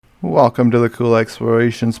Welcome to the Cool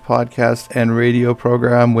Explorations podcast and radio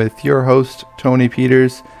program with your host, Tony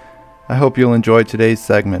Peters. I hope you'll enjoy today's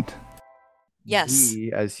segment. Yes.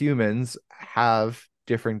 We, as humans, have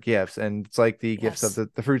different gifts, and it's like the gifts of Yes.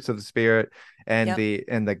 the fruits of the spirit and Yep.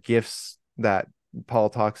 the gifts that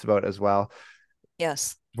Paul talks about as well.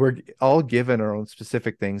 Yes. We're all given our own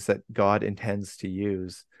specific things that God intends to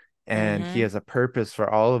use. And he Mm-hmm. has a purpose for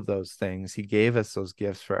all of those things. He gave us those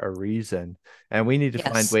gifts for a reason. And we need to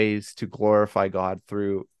find Yes. ways to glorify God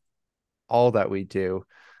through all that we do,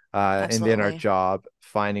 and in our Absolutely. job,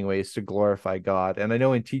 finding ways to glorify God. And I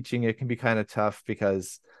know in teaching it can be kind of tough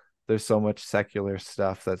because there's so much secular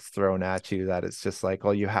stuff that's thrown at you that it's just like,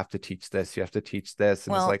 well, you have to teach this, you have to teach this,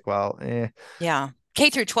 and it's Well, like, well, yeah. K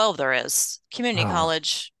through 12 there is. Community oh,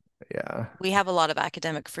 college, yeah, we have a lot of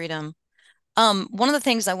academic freedom. One of the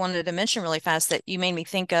things I wanted to mention really fast that you made me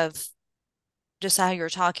think of just how you were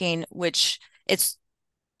talking, which it's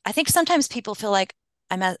I think sometimes people feel like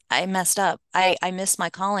I messed up. I missed my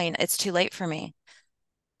calling. It's too late for me.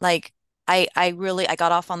 Like I really I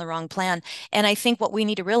got off on the wrong plan. And I think what we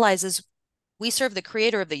need to realize is we serve the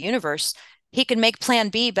creator of the universe. He can make plan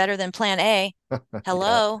B better than plan A. yeah,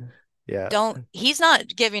 Hello. yeah, He's not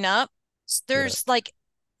giving up. yeah, There's like,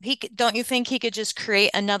 don't you think he could just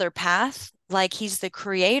create another path? Like he's the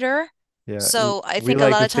creator. yeah. So I We think a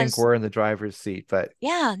like lot to of think times, we're in the driver's seat, but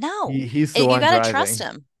yeah, no, he's the You one got to trust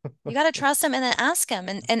driving. him. You got to trust him and then ask him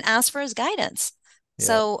and ask for his guidance. Yeah,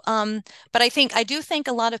 So, but I do think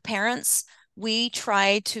a lot of parents, we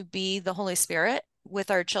try to be the Holy Spirit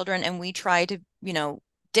with our children and we try to,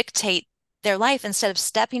 dictate their life instead of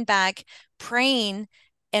stepping back, praying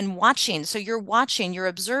and watching. So you're watching, you're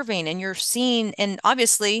observing, and you're seeing, and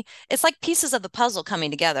obviously it's like pieces of the puzzle coming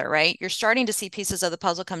together, right? You're starting to see pieces of the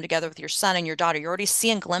puzzle come together with your son and your daughter. You're already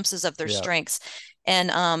seeing glimpses of their yeah, strengths. And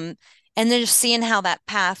then just seeing how that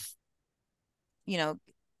path, you know,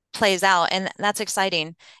 plays out. And that's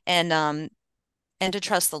exciting. And to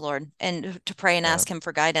trust the Lord and to pray and yeah. ask him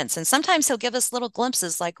for guidance. And sometimes he'll give us little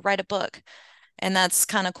glimpses, like write a book. And that's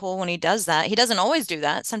kind of cool when he does that. He doesn't always do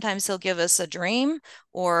that. Sometimes he'll give us a dream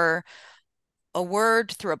or a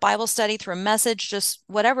word through a Bible study, through a message, just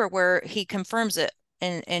whatever, where he confirms it.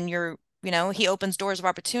 And he opens doors of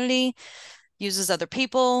opportunity, uses other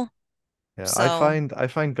people. Yeah, So, I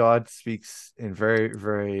find God speaks in very,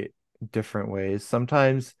 very different ways.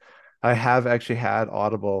 Sometimes I have actually had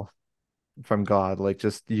audible from God, like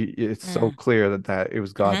just it's so mm, clear that it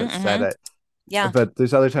was God that said hmm. it. Yeah, But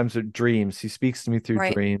there's other times with dreams. He speaks to me through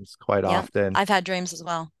right. dreams quite Yeah. often, I've had dreams as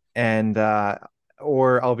well. and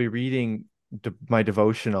or I'll be reading my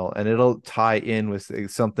devotional, and it'll tie in with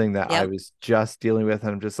something that I Yep. was just dealing with,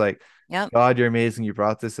 and I'm just like, Yep. God, you're amazing. You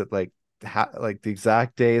brought this at like the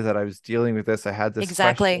exact day that I was dealing with this. I had this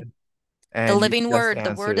Exactly. question The and you living just word,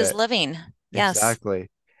 the word answered is it. living. Yes. Exactly.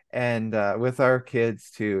 And with our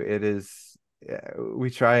kids too, it is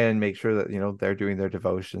we try and make sure that they're doing their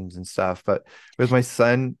devotions and stuff. But with my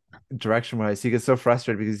son, direction wise, he gets so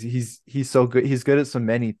frustrated because he's so good. He's good at so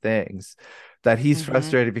many things that he's Hmm.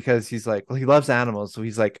 frustrated because he's like, well, he loves animals, so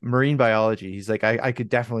he's like marine biology. He's like, I could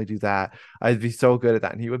definitely do that. I'd be so good at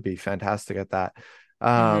that, and he would be fantastic at that. Hmm.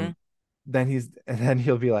 Um, and then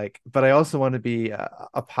he'll be like, but I also want to be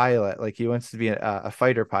a pilot. Like he wants to be a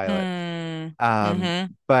fighter pilot. Hmm. Um,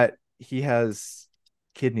 Hmm. but he has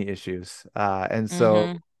kidney issues. And so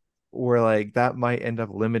Hmm. we're like, that might end up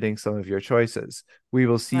limiting some of your choices. We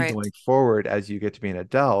will see Right. going forward as you get to be an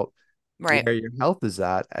adult Right. where your health is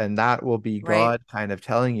at. And that will be Right. God kind of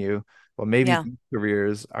telling you, well, maybe Yeah. these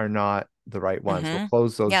careers are not the right ones. We'll Hmm.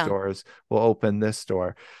 close those Yeah. doors. We'll open this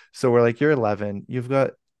door. So we're like, you're 11. You've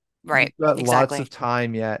Right. got lots of Exactly.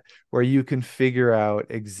 time yet where you can figure out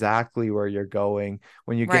exactly where you're going.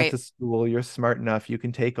 When you get Right. to school, you're smart enough, you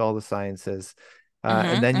can take all the sciences.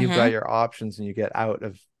 And Hmm. then you've got Hmm. your options when you get out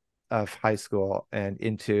of high school and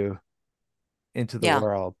into the Yeah.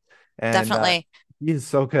 world. And Definitely. he's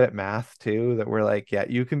so good at math too that we're like, yeah,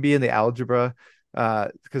 you can be in the algebra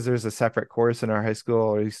because there's a separate course in our high school,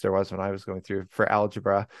 or at least there was when I was going through for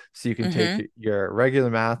algebra. So you can take Hmm. your regular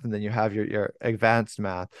math and then you have your advanced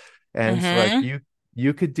math. And so like Hmm.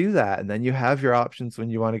 you could do that, and then you have your options when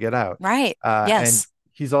you want to get out. Right. And Yes.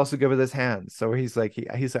 he's also good with his hands. So he's like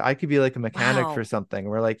he's like, I could be like a mechanic for Wow. something. And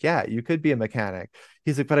we're like, yeah, you could be a mechanic.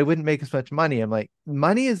 He's like, but I wouldn't make as much money. I'm like,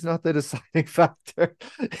 money is not the deciding factor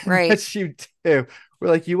Right. that you do. We're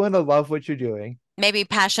like, you want to love what you're doing. Maybe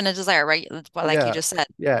passion and desire, right? Like you Yeah. just said.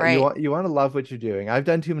 Yeah. Right. You want to love what you're doing. I've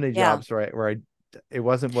done too many Yeah. jobs where it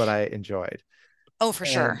wasn't what I enjoyed. Oh, for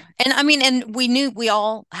And sure. And I mean, and we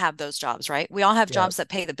all have those jobs, right? We all have yeah, jobs that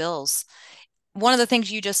pay the bills. one of the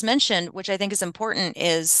things you just mentioned, which I think is important,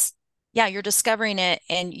 is yeah, you're discovering it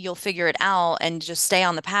and you'll figure it out and just stay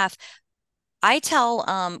on the path. I tell,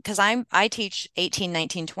 because I teach 18,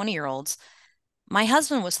 19, 20 year olds. My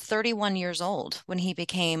husband was 31 years old when he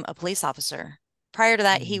became a police officer. Prior to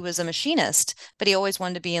that, he Mm. was a machinist, but he always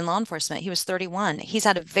wanted to be in law enforcement. He was 31. He's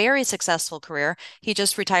had a very successful career. He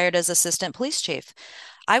just retired as assistant police chief.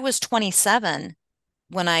 I was 27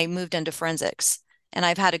 when I moved into forensics, and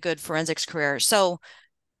I've had a good forensics career. So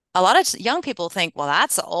a lot of young people think, well,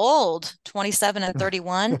 that's old, 27 and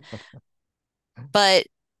 31. But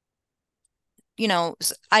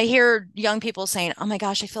I hear young people saying, "Oh my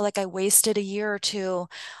gosh, I feel like I wasted a year or two.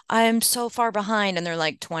 I'm so far behind." And they're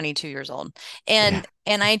like 22 years old. Yeah.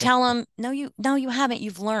 And I tell them, "No, you haven't.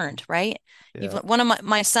 You've learned, right? Yeah. One of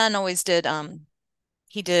my son always did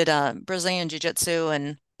he did Brazilian jiu-jitsu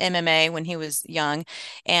and MMA when he was young,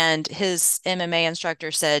 and his MMA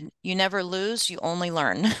instructor said, "You never lose, you only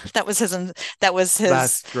learn." That was his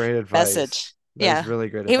That's great advice. message. That is Yeah. really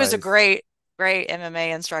good He was a advice. great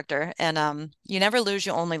MMA instructor, and you never lose,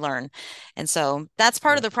 you only learn. And so that's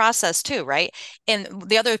part Yeah. of the process too, right? And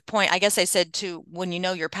the other point, I guess I said too, when you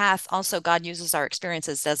know your path, also God uses our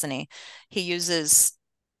experiences, doesn't he? He uses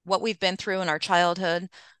what we've been through in our childhood.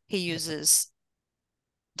 He Yeah. uses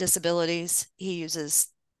disabilities. He uses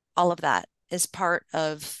all of that as part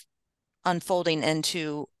of unfolding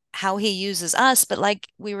into how he uses us. But like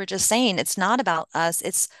we were just saying, it's not about us.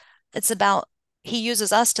 It's about he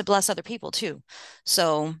uses us to bless other people too.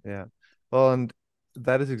 So, Yeah. Well, and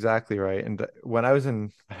that is exactly right. And when I was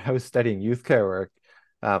I was studying youth care work,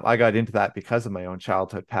 I got into that because of my own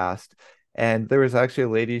childhood past. And there was actually a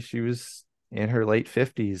lady, she was in her late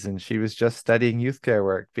 50s and she was just studying youth care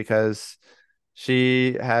work because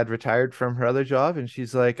she had retired from her other job and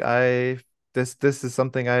she's like, this is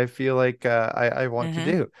something I feel like I want to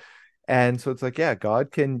mhm. do. And so it's like, yeah,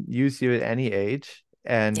 God can use you at any age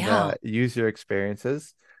and Yeah. use your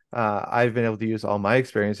experiences. I've been able to use all my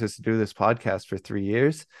experiences to do this podcast for 3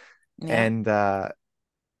 years, Yeah. and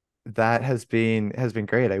that has been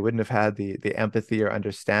great. I wouldn't have had the empathy or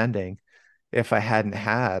understanding if I hadn't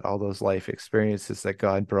had all those life experiences that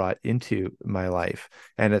God brought into my life,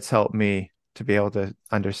 and it's helped me to be able to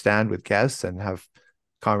understand with guests and have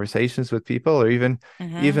conversations with people, or Mhm.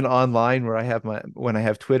 even online where I have my when I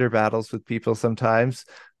have Twitter battles with people sometimes.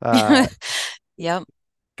 Uh, Yep.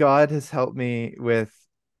 God has helped me with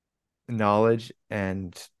knowledge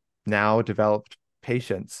and now developed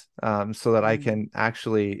patience, so that I Mm. can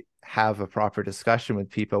actually have a proper discussion with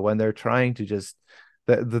people when they're trying to just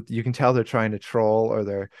you can tell they're trying to troll or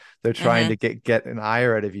they're trying Mhm. to get an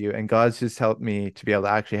ire out of you. And God's just helped me to be able to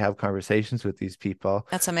actually have conversations with these people.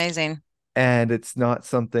 That's amazing. And it's not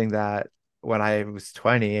something that when I was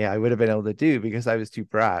 20, I would have been able to do because I was too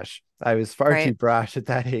brash. I was far too Right. brash at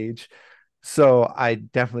that age. So I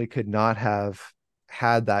definitely could not have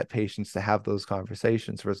had that patience to have those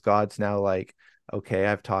conversations. Whereas God's now like, okay,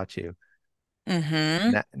 I've taught you.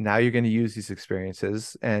 Mhm. Now you're going to use these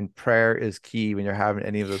experiences, and prayer is key when you're having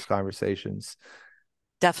any of those conversations.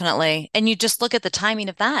 Definitely. And you just look at the timing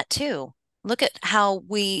of that too. Look at how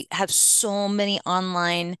we have so many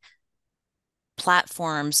online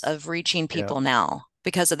platforms of reaching Yeah. people now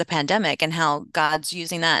because of the pandemic and how God's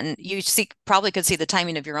using that. And you see, probably could see the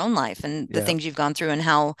timing of your own life and the Yeah. things you've gone through and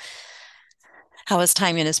how his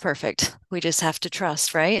timing is perfect. We just have to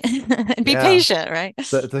trust, right? And be Yeah. patient, right?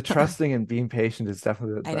 The trusting and being patient is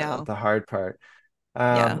definitely I know. the hard part.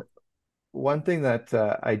 Yeah. Um, One thing that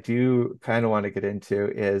I do kind of want to get into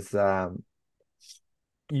is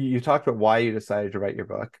you talked about why you decided to write your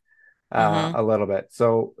book Hmm. a little bit.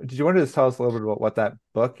 So, did you want to just tell us a little bit about what that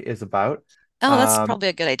book is about? Oh, that's Um, probably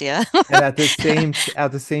a good idea. and at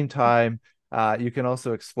the same time, you can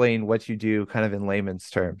also explain what you do kind of in layman's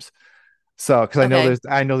terms. So, because Okay.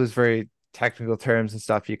 I know there's very technical terms and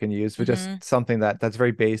stuff you can use, but just Hmm. something that's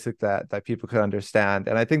very basic that people could understand.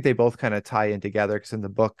 And I think they both kind of tie in together because in the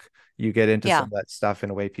book you get into some Yeah, of that stuff in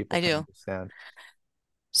a way people I can do. understand.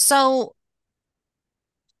 So,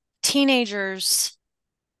 teenagers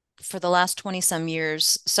for the last 20 some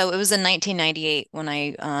years. So, it was in 1998 when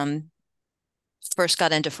I first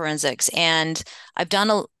got into forensics, and I've done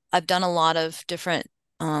a I've done a lot of different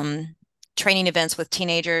training events with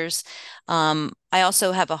teenagers. I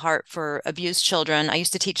also have a heart for abused children. I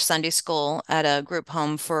used to teach Sunday school at a group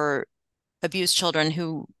home for abused children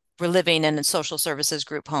who were living in social services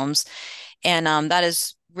group homes, and that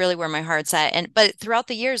is really where my heart's at. And but throughout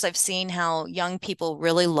the years, I've seen how young people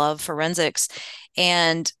really love forensics,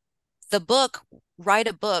 and the book, write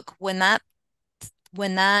a book when that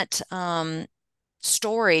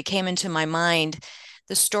story came into my mind.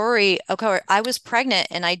 the story, okay, I was pregnant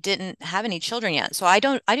and I didn't have any children yet. So I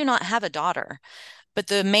do not have a daughter, but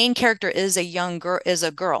the main character is a young girl, is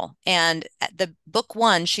a girl. And at the book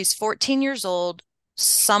one, she's 14 years old,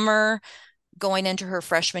 summer going into her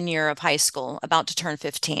freshman year of high school, about to turn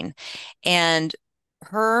 15. And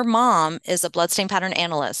her mom is a bloodstain pattern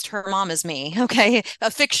analyst. Her mom is me, okay,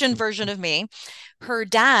 a fiction version of me. Her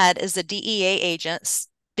dad is a DEA agent,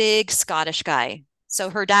 big Scottish guy. So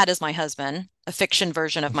her dad is my husband, a fiction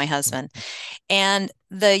version of my husband. And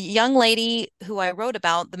the young lady who I wrote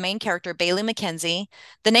about, the main character, Bailey Mckenzie,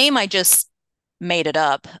 the name I just made it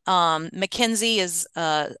up. Mckenzie is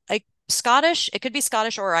a Scottish. It could be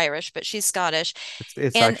Scottish or Irish, but she's Scottish.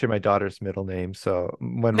 It's And actually my daughter's middle name. So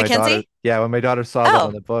when my daughter, Mckenzie? yeah, when my daughter saw that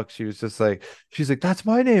on Oh, the book, she was just like, she's like, that's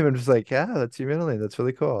my name. And just like, yeah, that's your middle name. That's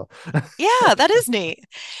really cool. yeah, that is neat.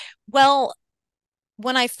 Well,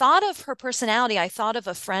 when I thought of her personality, I thought of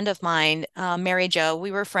a friend of mine, Mary Jo.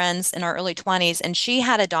 We were friends in our early 20s, and she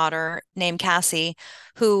had a daughter named Cassie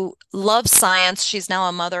who loves science. She's now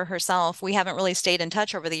a mother herself. We haven't really stayed in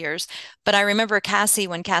touch over the years, but I remember Cassie,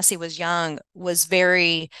 when Cassie was young, was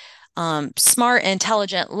very smart,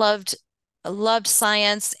 intelligent, loved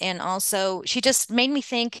science, and also she just made me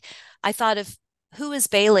think. I thought of who is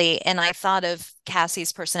Bailey, and I thought of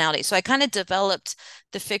Cassie's personality. So I kind of developed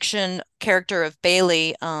the fiction character of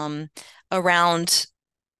Bailey around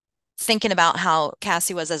thinking about how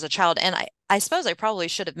Cassie was as a child. And I suppose I probably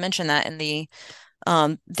should have mentioned that in the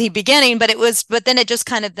beginning, but then it just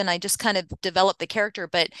kind of, then I just kind of developed the character.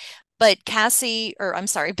 But Cassie, or I'm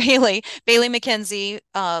sorry, Bailey Mckenzie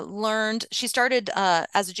learned, she started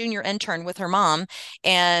as a junior intern with her mom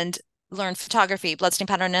and learned photography, bloodstain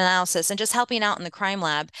pattern analysis, and just helping out in the crime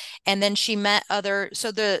lab. And then she met other,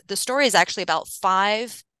 so the story is actually about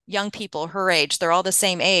five young people her age. They're all the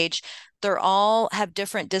same age. They're all have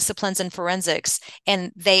different disciplines in forensics,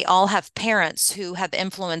 and they all have parents who have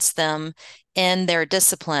influenced them in their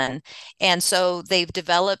discipline. And so they've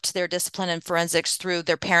developed their discipline in forensics through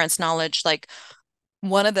their parents' knowledge. Like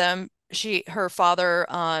one of them, her father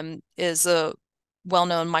is a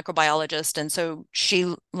well-known microbiologist, and so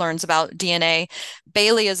she learns about DNA.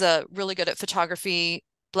 Bailey is a really good at photography,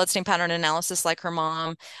 bloodstain pattern analysis, like her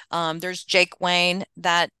mom. There's Jake Wayne,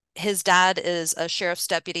 that his dad is a sheriff's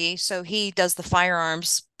deputy, so he does the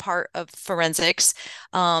firearms part of forensics.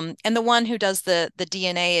 And the one who does the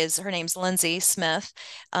DNA is, her name's Lindsay Smith.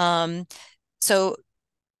 Um, so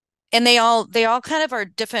and they all kind of are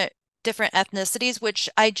different ethnicities, which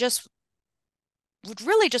I just would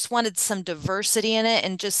really just wanted some diversity in it.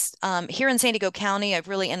 And just here in San Diego County, I've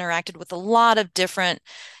really interacted with a lot of different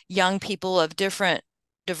young people of different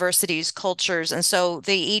diversities, cultures, and so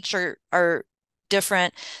they each are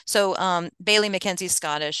different. So Bailey Mckenzie's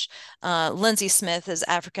Scottish, Lindsay Smith is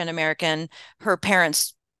African American. Her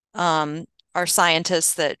parents are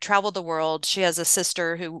scientists that travel the world. She has a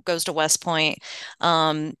sister who goes to West Point.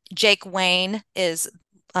 Jake Wayne is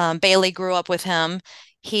Bailey grew up with him.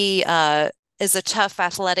 He is a tough,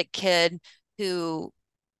 athletic kid who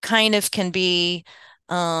kind of can be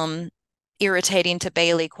um, irritating to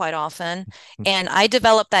Bailey quite often. And I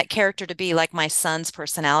developed that character to be like my son's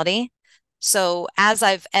personality. So as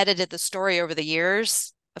I've edited the story over the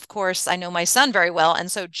years, of course, I know my son very well.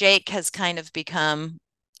 And so Jake has kind of become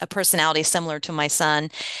a personality similar to my son.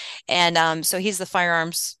 And so he's the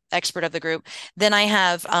firearms expert of the group. Then I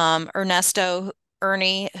have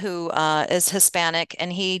Ernie, who is Hispanic,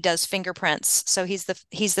 and he does fingerprints. So he's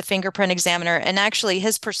the fingerprint examiner. And actually,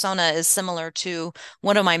 his persona is similar to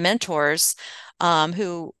one of my mentors,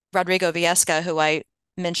 who Rodrigo Viesca, who I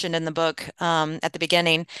mentioned in the book at the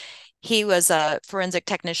beginning. He was a forensic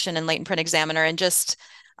technician and latent print examiner, and just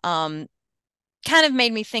um, kind of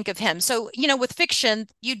made me think of him. So, with fiction,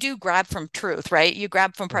 you do grab from truth, right? You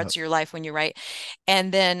grab from Yeah. parts of your life when you write.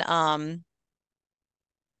 And then,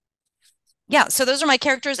 yeah, so those are my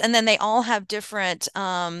characters. And then they all have different,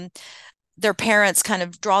 their parents kind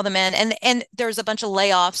of draw them in. And there's a bunch of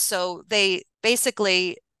layoffs. So they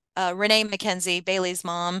basically, Renee Mckenzie, Bailey's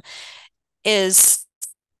mom, is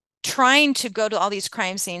trying to go to all these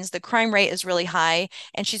crime scenes. The crime rate is really high,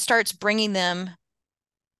 and she starts bringing them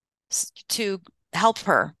to help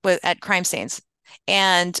her at crime scenes.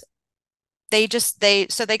 And they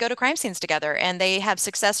go to crime scenes together, and they have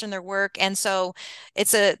success in their work. And so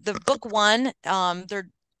the book one,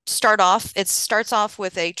 it starts off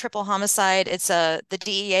with a triple homicide. The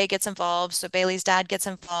DEA gets involved, so Bailey's dad gets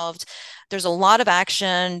involved. There's a lot of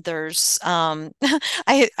action. There's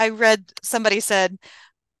I read, somebody said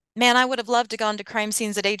Man, I would have loved to gone to crime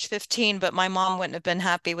scenes at age 15, but my mom wouldn't have been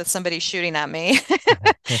happy with somebody shooting at me.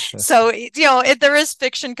 So, there is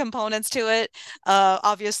fiction components to it.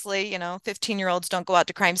 Obviously, 15-year-olds don't go out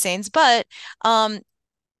to crime scenes, but um,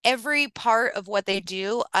 every part of what they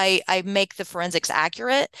do, I make the forensics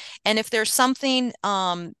accurate. And if there's something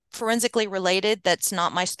forensically related that's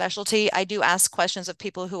not my specialty, I do ask questions of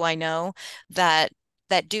people who I know that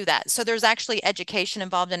do that. So there's actually education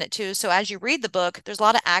involved in it too. So as you read the book, there's a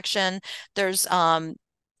lot of action. There's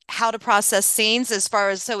how to process scenes as far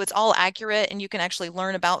as so it's all accurate and you can actually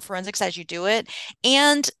learn about forensics as you do it.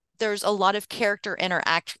 And there's a lot of character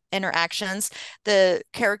interactions. The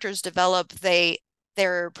characters develop,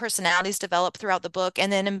 their personalities develop throughout the book.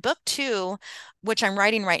 And then in book two, which I'm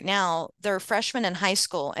writing right now, they're freshmen in high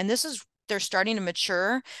school. And they're starting to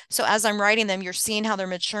mature. So as I'm writing them, you're seeing how they're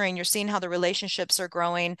maturing. You're seeing how the relationships are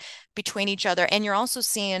growing between each other. And you're also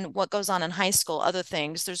seeing what goes on in high school, other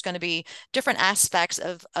things. There's going to be different aspects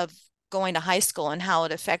of going to high school and how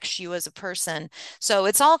it affects you as a person. So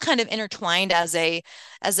it's all kind of intertwined as a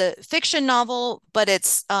fiction novel, but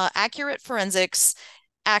it's accurate forensics,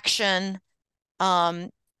 action, um,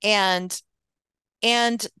 and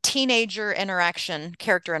teenager interaction,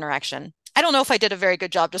 character interaction. I don't know if I did a very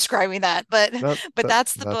good job describing that, but That,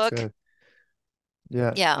 that's the that's book. good.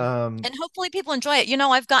 Yeah. Yeah. And hopefully people enjoy it.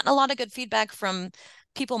 I've gotten a lot of good feedback from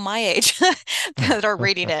people my age that are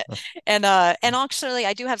reading it. And actually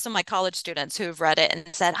I do have some of my college students who have read it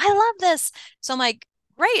and said, "I love this." So I'm like,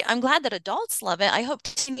 "Great. I'm glad that adults love it. I hope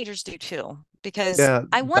teenagers do too." Because Yeah,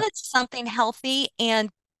 I that, wanted something healthy and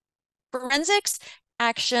forensics,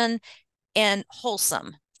 action, and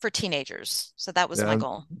wholesome for teenagers. So that was my yeah,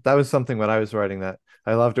 goal. that was something when I was writing that.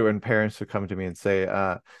 I loved it when parents would come to me and say,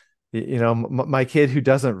 my kid who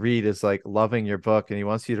doesn't read is like loving your book and he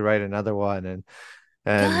wants you to write another one. And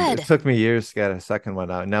it Good. took me years to get a second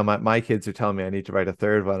one out. Now my kids are telling me I need to write a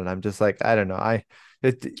third one, and I'm just like, I don't know.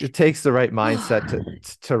 It takes the right mindset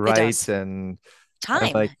to It write does. and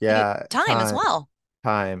Time. like, yeah, Time as well,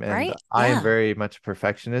 time. And right? I am Yeah. very much a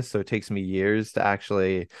perfectionist, so it takes me years to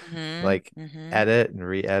actually Mm-hmm. like Mm-hmm. edit and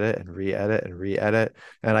re-edit and re-edit and re-edit.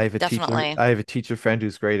 And Definitely. I have a teacher friend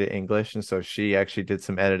who's great at English, and so she actually did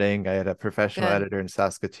some editing. I had a professional Good. editor in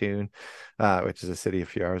Saskatoon, which is a city a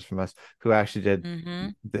few hours from us, who actually did Mm-hmm.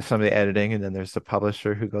 some of the editing, and then there's the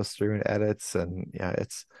publisher who goes through and edits, and yeah,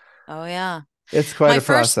 Oh yeah. it's quite My a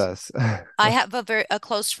first, process. I have a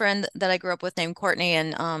close friend that I grew up with named Courtney,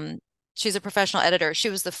 and she's a professional editor. She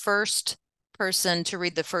was the first person to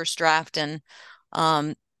read the first draft and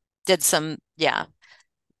um did some, yeah,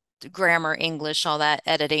 grammar, English, all that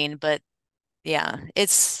editing. But yeah,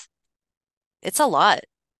 it's a lot.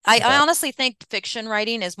 I Yeah, honestly think fiction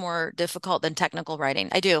writing is more difficult than technical writing.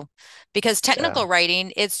 I do. Because yeah, technical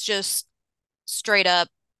writing, it's just straight up,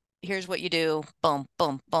 here's what you do, boom,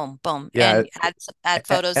 boom, boom, boom, yeah. and add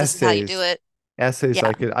photos, this is how you do Essays, it. essays.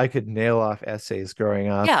 Yeah. I could nail off essays growing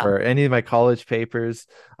up, Yeah. or any of my college papers.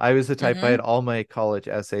 I was the type, I Mm-hmm. had all my college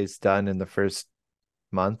essays done in the first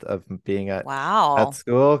month of being at Wow.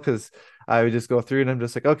 school, because I would just go through and I'm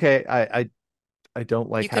just like, okay, I don't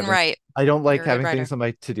like You can having write. I don't like You're a good having things writer. on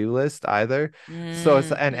my to-do list either. So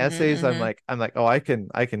it's Mm, and mm-hmm, essays, mm-hmm, I'm like, oh, I can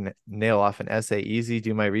nail off an essay easy,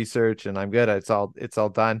 do my research, and I'm good. It's all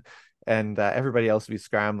done. And everybody else would be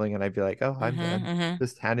scrambling, and I'd be like, oh, I'm mm-hmm, done. mm-hmm.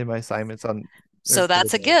 Just handing my assignments on or So for the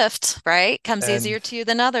that's a day. gift, right? Comes And easier to you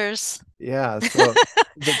than others. yeah, so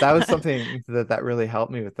that was something that really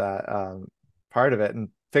helped me with that part of it. And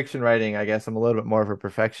fiction writing, I guess I'm a little bit more of a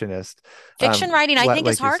perfectionist. Fiction writing, I think,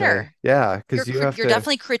 is Like you say, harder. yeah, because you have You're to,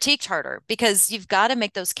 definitely critiqued harder because you've got to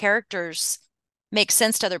make those characters make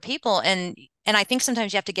sense to other people, and I think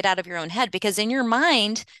sometimes you have to get out of your own head because in your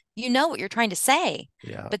mind you know what you're trying to say,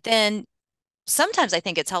 yeah, but then sometimes I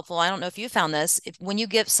think it's helpful. I don't know if you found this, if when you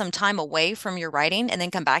give some time away from your writing and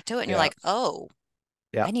then come back to it and you're yeah, like, "Oh,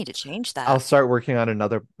 yeah. I need to change I'll that." start working on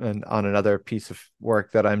another piece of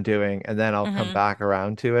work that I'm doing, and then I'll come Mm-hmm. back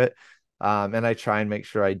around to it. And I try and make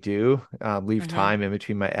sure I do leave Mm-hmm. time in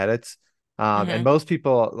between my edits. And Mm-hmm. most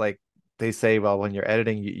people like they say, well, when you're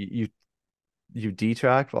editing, you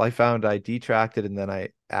detract. Well, I found I detracted and then I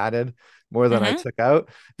added more than I Mm-hmm. took out,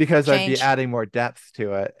 because I'd be Change. adding more depth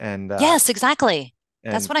to it. Yes, exactly.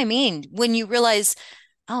 That's And what I mean. When you realize,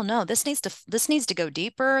 oh no, this needs to go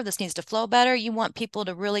deeper, this needs to flow better. You want people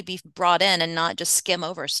to really be brought in and not just skim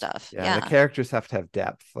over stuff. yeah, and the Yeah, characters have to have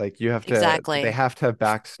depth. Like they exactly. have to have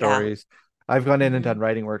Yeah. backstories. I've gone in and Mm-hmm. done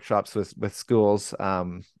writing workshops with schools,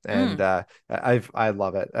 and Mm. I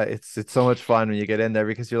love it. It's so much fun when you get in there,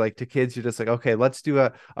 because you're like, to kids, you're just like, okay, let's do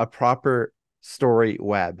a proper. story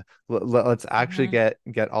web. Let's actually Hmm.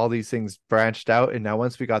 get all these things branched out. And now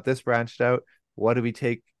once we got this branched out, what do we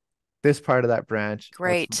take this part of that branch?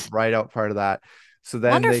 Let's Great. write out part of that. So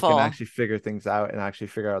then they can Wonderful. actually figure things out and actually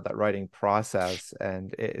figure out that writing process.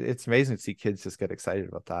 And it's amazing to see kids just get excited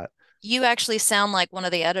about that. You actually sound like one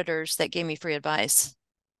of the editors that gave me free advice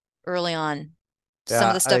early on. Some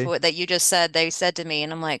of Yeah, the stuff that you just said, they said to me,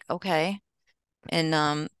 and I'm like, okay.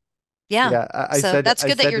 And yeah. So that's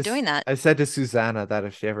good that you're doing that. I said to Susanna that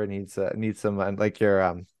if she ever needs someone like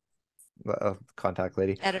your contact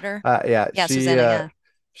lady, Editor. yeah, Yeah, Susanna, yeah.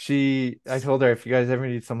 I told her if you guys ever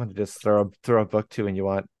need someone to just throw a book to and you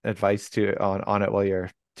want advice to on it while you're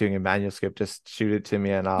doing a manuscript, just shoot it to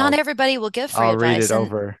me and Not everybody will give free I'll read advice, it and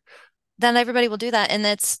over. then everybody will do that. And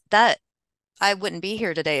that's that I wouldn't be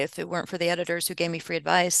here today if it weren't for the editors who gave me free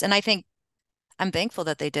advice. And I think I'm thankful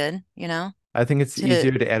that they did, I think it's to,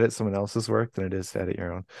 easier to edit someone else's work than it is to edit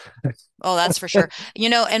your own. oh, that's for sure.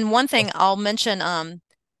 And one thing I'll mention,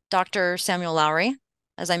 Dr. Samuel Lowry,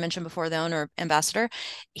 as I mentioned before, the owner ambassador,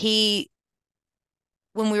 he,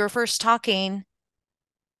 when we were first talking,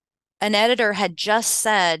 an editor had just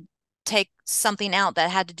said, take something out that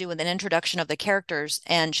had to do with an introduction of the characters.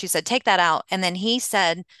 And she said, take that out. And then he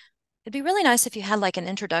said, it'd be really nice if you had like an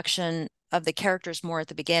introduction of the characters more at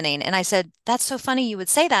the beginning. And I said, that's so funny you would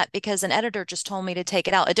say that because an editor just told me to take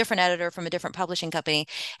it out, a different editor from a different publishing company.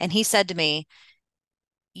 And he said to me,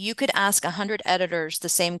 you could ask 100 editors the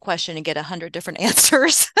same question and get 100 different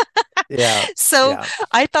answers. Yeah, So yeah,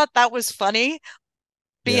 I thought that was funny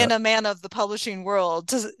yeah, being a man of the publishing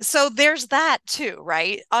world. So there's that too,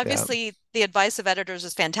 right? yeah, Obviously, the advice of editors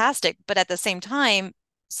is fantastic, but at the same time,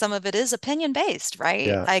 some of it is opinion based,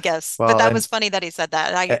 right? yeah. I guess. But Well, that was funny that he said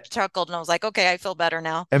that. I and chuckled and I was like, okay, I feel better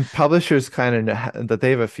now. and publishers kind of that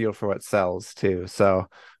they have a feel for what sells too. So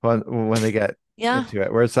when they get Yeah. into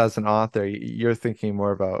it, whereas as an author, you're thinking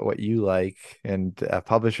more about what you like, and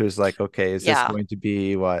publishers like, okay, is this Yeah, going to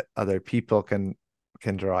be what other people can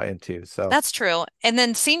draw into? So that's true. And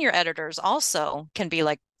then senior editors also can be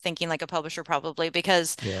like thinking like a publisher probably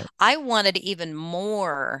because yeah, I wanted even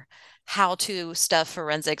more how to stuff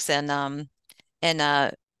forensics and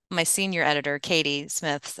my senior editor, Katie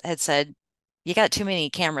Smith, had said, you got too many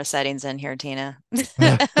camera settings in here, Tina.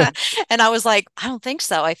 And I was like, I don't think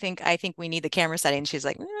so. I think we need the camera settings. She's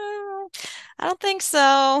like, I don't think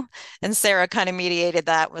so. And Sarah kind of mediated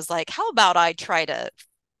that, was like, how about I try to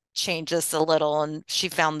change this a little? And she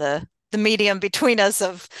found the medium between us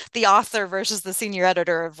of the author versus the senior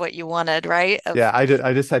editor of what you wanted, right? yeah. Of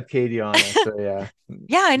I just had Katie on it, so yeah,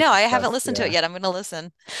 Yeah, I we know. I haven't discussed. listened to it Yeah, yet. I'm going to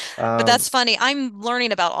listen. But um, that's funny. I'm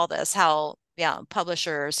learning about all this, how, yeah,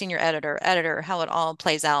 publisher, senior editor, how it all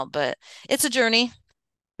plays out. But it's a journey.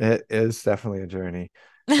 it is definitely a journey.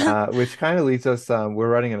 Which kind of leads us, we're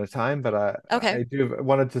running out of time, but Okay. I do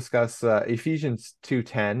want to discuss Ephesians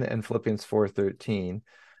 2:10 and Philippians 4:13.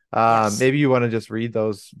 Yes. Maybe you want to just read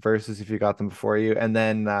those verses if you got them before you, and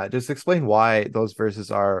then just explain why those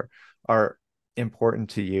verses are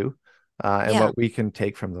important to you, and Yeah. what we can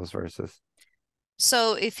take from those verses.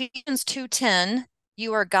 So Ephesians 2:10,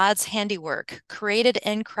 you are God's handiwork, created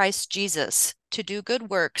in Christ Jesus to do good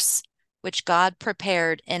works, which God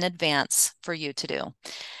prepared in advance for you to do.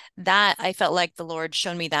 That I felt like the Lord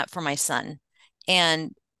showed me that for my son.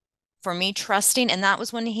 And for me trusting, and that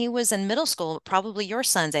was when he was in middle school, probably your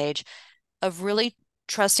son's age, of really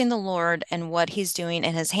trusting the Lord and what he's doing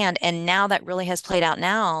in his hand. And now that really has played out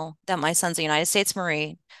now that my son's a United States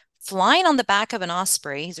Marine, flying on the back of an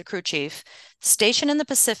Osprey, he's a crew chief, stationed in the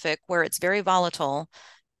Pacific where it's very volatile,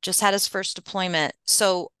 just had his first deployment.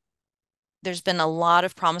 So there's been a lot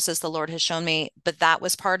of promises the Lord has shown me, but that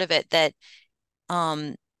was part of it that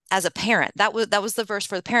um as a parent, that was the verse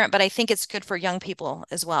for the parent, but I think it's good for young people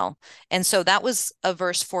as well. And so that was a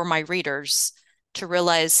verse for my readers to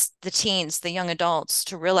realize, the teens, the young adults,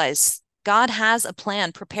 to realize God has a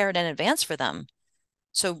plan prepared in advance for them.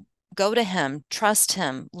 So go to him, trust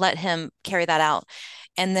him, let him carry that out.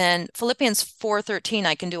 And then Philippians 4:13,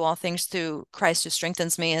 I can do all things through Christ who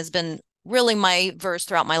strengthens me, has been really my verse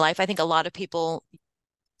throughout my life. I think a lot of people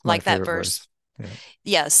My like that favorite verse. verse. Yeah,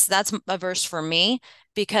 Yes, that's a verse for me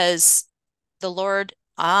because the Lord,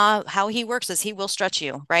 how he works is he will stretch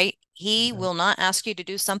you, right? He yeah, will not ask you to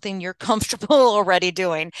do something you're comfortable already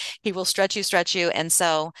doing. He will stretch you. And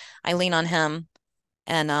so I lean on him.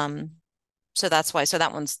 And so that's why. So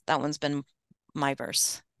that one's been my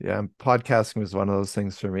verse. yeah. And podcasting was one of those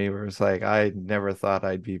things for me where it's like I never thought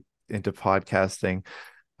I'd be into podcasting.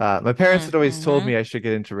 My parents had always told Mm-hmm. me I should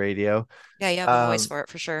get into radio. Yeah, you have a voice Um, for it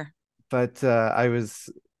for sure. but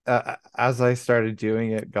as I started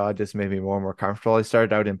doing it, God just made me more and more comfortable. I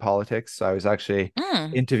started out in politics, so I was actually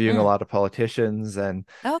Mm, interviewing a mm. lot of politicians Okay.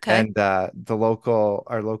 and the local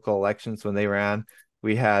our local elections when they ran,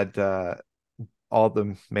 we had all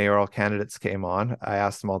the mayoral candidates came on. I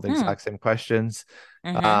asked them all the Mm, exact same questions,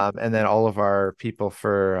 mm-hmm. and then all of our people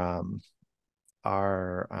for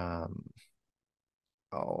our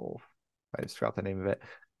oh, I just forgot the name of it.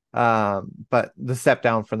 But the step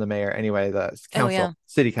down from the mayor anyway, the Oh yeah.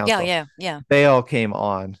 city Yeah, council, yeah, yeah. they all came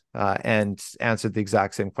on and answered the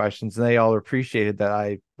exact same questions, and they all appreciated that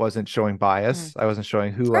I wasn't showing bias. Mm. I wasn't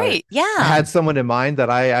showing who Great. I Yeah. had someone in mind that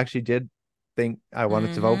I actually did think I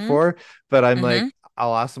wanted to vote Mm-hmm. for, but I'm Mm-hmm. like,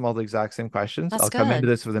 I'll ask them all the exact same questions. That's I'll come into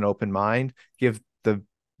good. this with an open mind, give the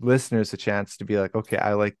listeners a chance to be like, okay,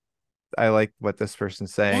 I like what this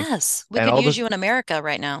person's saying. Yes. We And could all use the you in America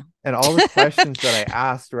right now. and all the questions that I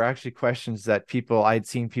asked were actually questions that I'd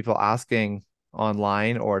seen people asking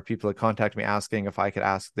online, or people had contacted me asking if I could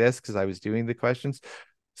ask this because I was doing the questions.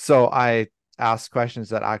 So I asked questions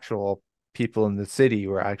that actual people in the city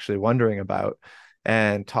were actually wondering about,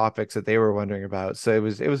 and topics that they were wondering about. So it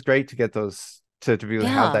was great to get those to be able to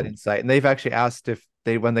have Yeah. that insight. And they've actually asked if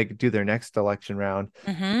they when they do their next election round,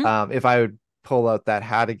 Mm-hmm. if I would pull out that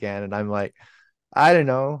hat again. And I'm like, I don't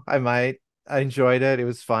know, I might. I enjoyed it. It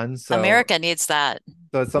was fun. America needs that.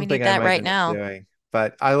 So it's We something need I that might right end up now. doing.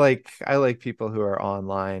 But I like people who are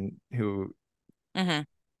online who Mm-hmm.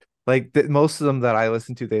 like most of them that I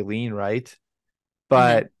listen to, they lean right, Mm-hmm.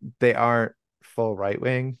 but they aren't full right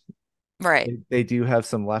wing. Right. They do have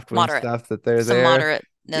some left wing Moderate. stuff that they're Some there. moderateness.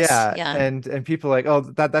 Yeah, Yeah. and people are like, oh,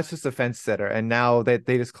 that's just a fence sitter, and now they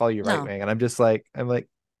just call you right No. wing, and I'm like,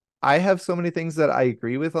 I have so many things that I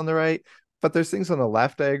agree with on the right, but there's things on the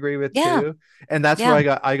left I agree with Yeah. too. And that's where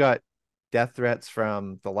Yeah. I got death threats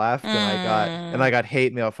from the left, and Mm. I got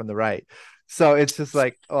hate mail from the right. So it's just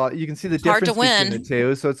like, oh, you can see the Hard to difference between the win.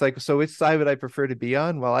 two. So it's like, so which side would I prefer to be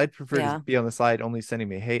on? Well, I'd prefer to Yeah. be on the side only sending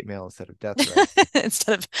me hate mail instead of death threats.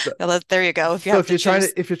 Instead of, So, well, there you go. If you so have to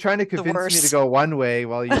choose if you're trying to the convince me to worst. go one way,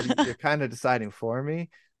 well, you're kind of deciding for me.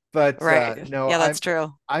 But Right. no, Yeah, that's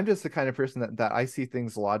true. I'm just the kind of person that I see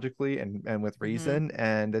things logically and with Hmm. reason,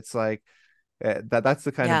 and it's like that's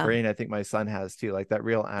the kind of Yeah. brain I think my son has too, like that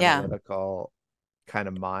real Yeah. analytical kind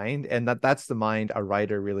of mind, and that's the mind a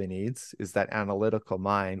writer really needs, is that analytical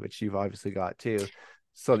mind, which you've obviously got too,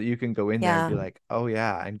 so that you can go in there and Yeah. be like, oh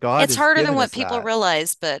yeah, and God It's has harder than given what us people that.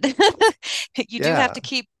 realize, but you do have Yeah. to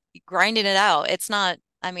keep grinding it out. It's not,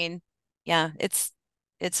 I mean, yeah, it's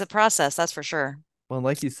a process, that's for sure. Well,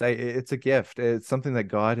 like you say, it's a gift. It's something that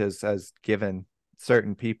God has given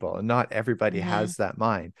certain people, and not everybody Hmm. has that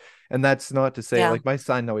mind. And that's not to say, Yeah. like my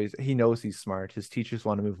son always, he knows he's smart. His teachers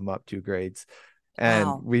want to move him up 2 grades, and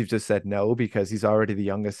Wow. we've just said no because he's already the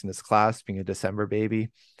youngest in his class, being a December baby.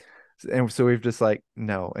 And so we've just like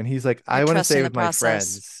no. And he's like, You're I want to stay trusting the with my process.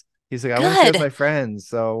 friends. He's like, I want to stay with Good. my friends.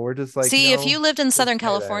 So we're just like, See, if you no, lived in he'll Southern stay there.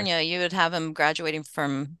 California, you would have him graduating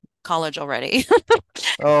from college already.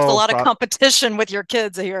 There's a Oh, lot of competition with your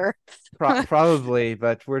kids here. probably,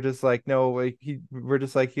 but we're just like, no, like we're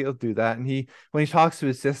just like, he'll do that. And when he talks to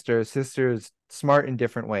his sister is smart in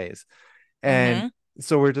different ways. And Hmm.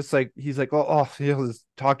 so we're just like, he's like, oh, he'll just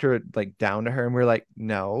talk to her like down to her. And we're like,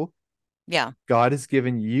 no, Yeah. God has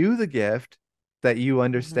given you the gift that you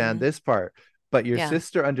understand Hmm. this part, but your Yeah.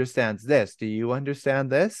 sister understands this. Do you understand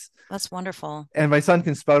this? That's wonderful. And my son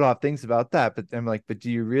can spout off things about that, but I'm like, but do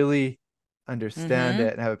you really understand Hmm.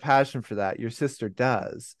 it and have a passion for that? Your sister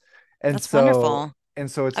does. And That's so wonderful.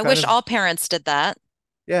 it's I kind wish of, all parents did that.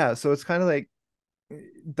 yeah, so it's kind of like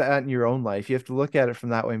that in your own life. You have to look at it from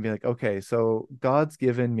that way and be like, okay, so God's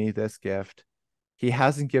given me this gift. He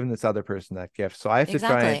hasn't given this other person that gift. So I have to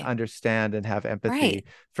try and Exactly. understand and have Right. empathy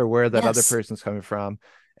for where that other Yes. person's coming from,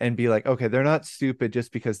 and be like, okay, they're not stupid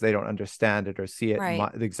just because they don't understand it or see it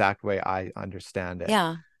Right. the exact way I understand it.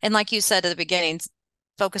 Yeah. And like you said at the beginning,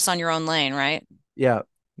 focus on your own lane, right? Yeah.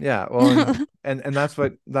 Yeah. Well, and that's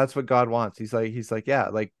what God wants. He's like, yeah,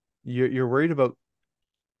 like you're worried about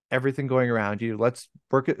everything going around you. Let's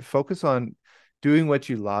focus on doing what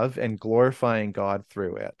you love and glorifying God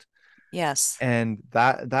through it. Yes. And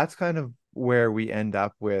that's kind of where we end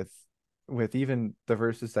up with even the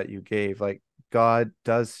verses that you gave. Like God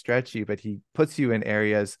does stretch you, but he puts you in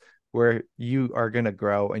areas where you are going to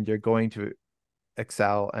grow and you're going to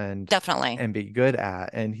excel Definitely. and be good at.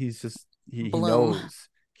 And he's just Bloom.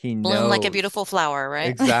 he Bloom like a knows beautiful flower, right?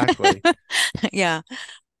 exactly. Yeah.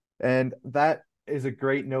 And that is a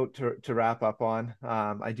great note to wrap up on.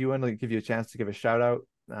 I do want to give you a chance to give a shout out.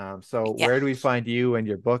 So Yeah. where do we find you and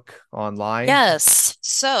your book online? Yes.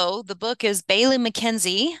 So the book is Bailey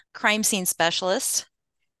Mckenzie, Crime Scene Specialist.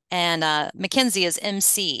 And Mckenzie is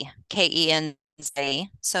Mckenzie.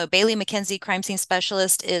 So Bailey Mckenzie Crime Scene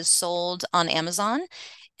Specialist is sold on Amazon.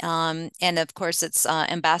 And of course, it's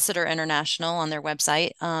Ambassador International on their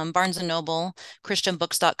website. Barnes and Noble,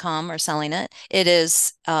 ChristianBooks.com are selling it. It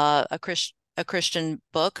is a Christian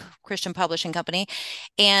book, Christian publishing company.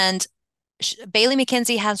 And Bailey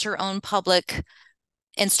Mckenzie has her own public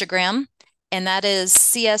Instagram, and that is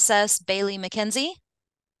CSS Bailey Mckenzie,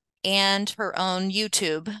 and her own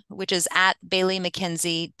YouTube, which is at Bailey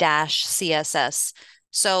Mckenzie CSS.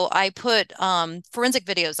 So I put forensic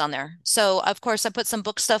videos on there. So of course I put some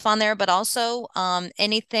book stuff on there, but also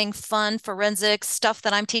anything fun, forensic stuff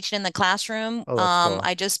that I'm teaching in the classroom. Oh, that's cool.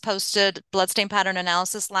 I just posted bloodstain pattern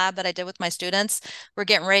analysis lab that I did with my students. We're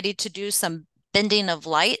getting ready to do some bending of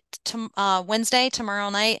light Wednesday, tomorrow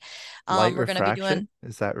night. Light We're going to be refraction? doing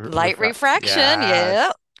Is that light refraction. Yeah.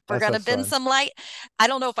 Yes. We're That going to sounds bend fun. some light. I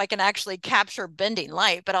don't know if I can actually capture bending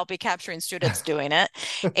light, but I'll be capturing students doing it,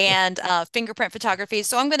 and fingerprint photography.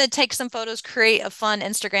 So I'm going to take some photos, create a fun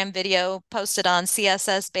Instagram video, post it on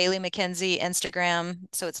CSS Bailey Mckenzie Instagram.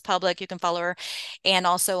 So it's public. You can follow her. And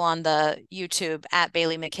also on the YouTube at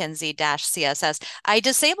Bailey Mckenzie CSS. I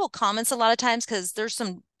disable comments a lot of times because there's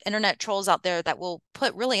some internet trolls out there that will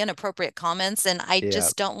put really inappropriate comments, and I Yeah.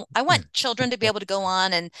 just don't. I want children to be able to go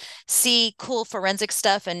on and see cool forensic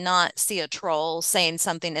stuff and not see a troll saying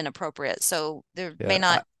something inappropriate. So there may Yeah.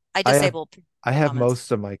 not. I I have disable I the have comments.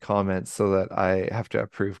 most of my comments so that I have to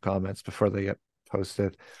approve comments before they get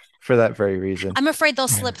posted for that very reason. I'm afraid they'll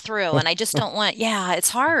slip through, and I just don't want. Yeah, it's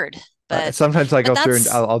hard, but Sometimes I but go through and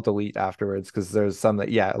that's. I'll delete afterwards because there's some that,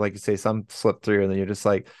 yeah, like you say, some slip through and then you're just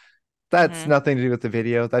like, that's Mhm. nothing to do with the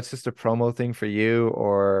video. That's just a promo thing for you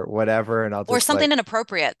or whatever. And I'll Or just like, something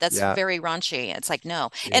inappropriate that's yeah, very raunchy. It's like no.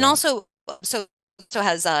 And yeah, also so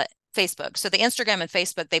has Facebook. So the Instagram and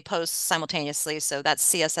Facebook they post simultaneously. So that's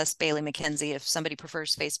CSS Bailey Mckenzie if somebody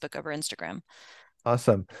prefers Facebook over Instagram.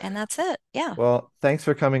 awesome. And that's it. Yeah. Well, thanks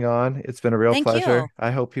for coming on. It's been a real Thank pleasure. you.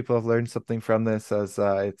 I hope people have learned something from this as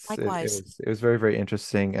Likewise. it was very, very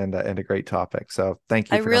interesting and a great topic. So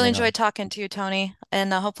thank I you for really coming on. enjoyed talking to you, Tony,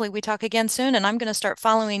 and hopefully we talk again soon. And I'm going to start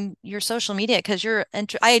following your social media because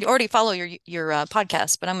I already follow your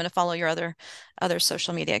podcast, but I'm going to follow your other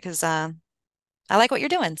social media because I like what you're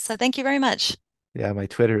doing. So thank you very much. Yeah, my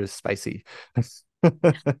Twitter is spicy.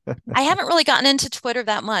 I haven't really gotten into Twitter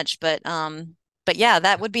that much, but yeah,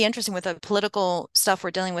 that would be interesting with the political stuff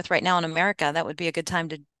we're dealing with right now in America. That would be a good time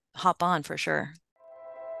to hop on for sure.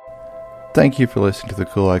 Thank you for listening to the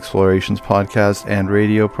Cool Explorations podcast and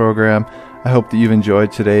radio program. I hope that you've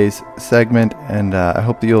enjoyed today's segment, and I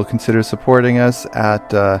hope that you'll consider supporting us at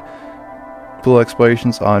Cool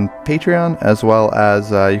Explorations on Patreon, as well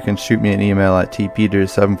as you can shoot me an email at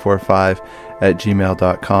tpeters745 at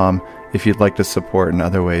gmail.com if you'd like to support in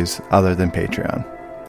other ways other than Patreon.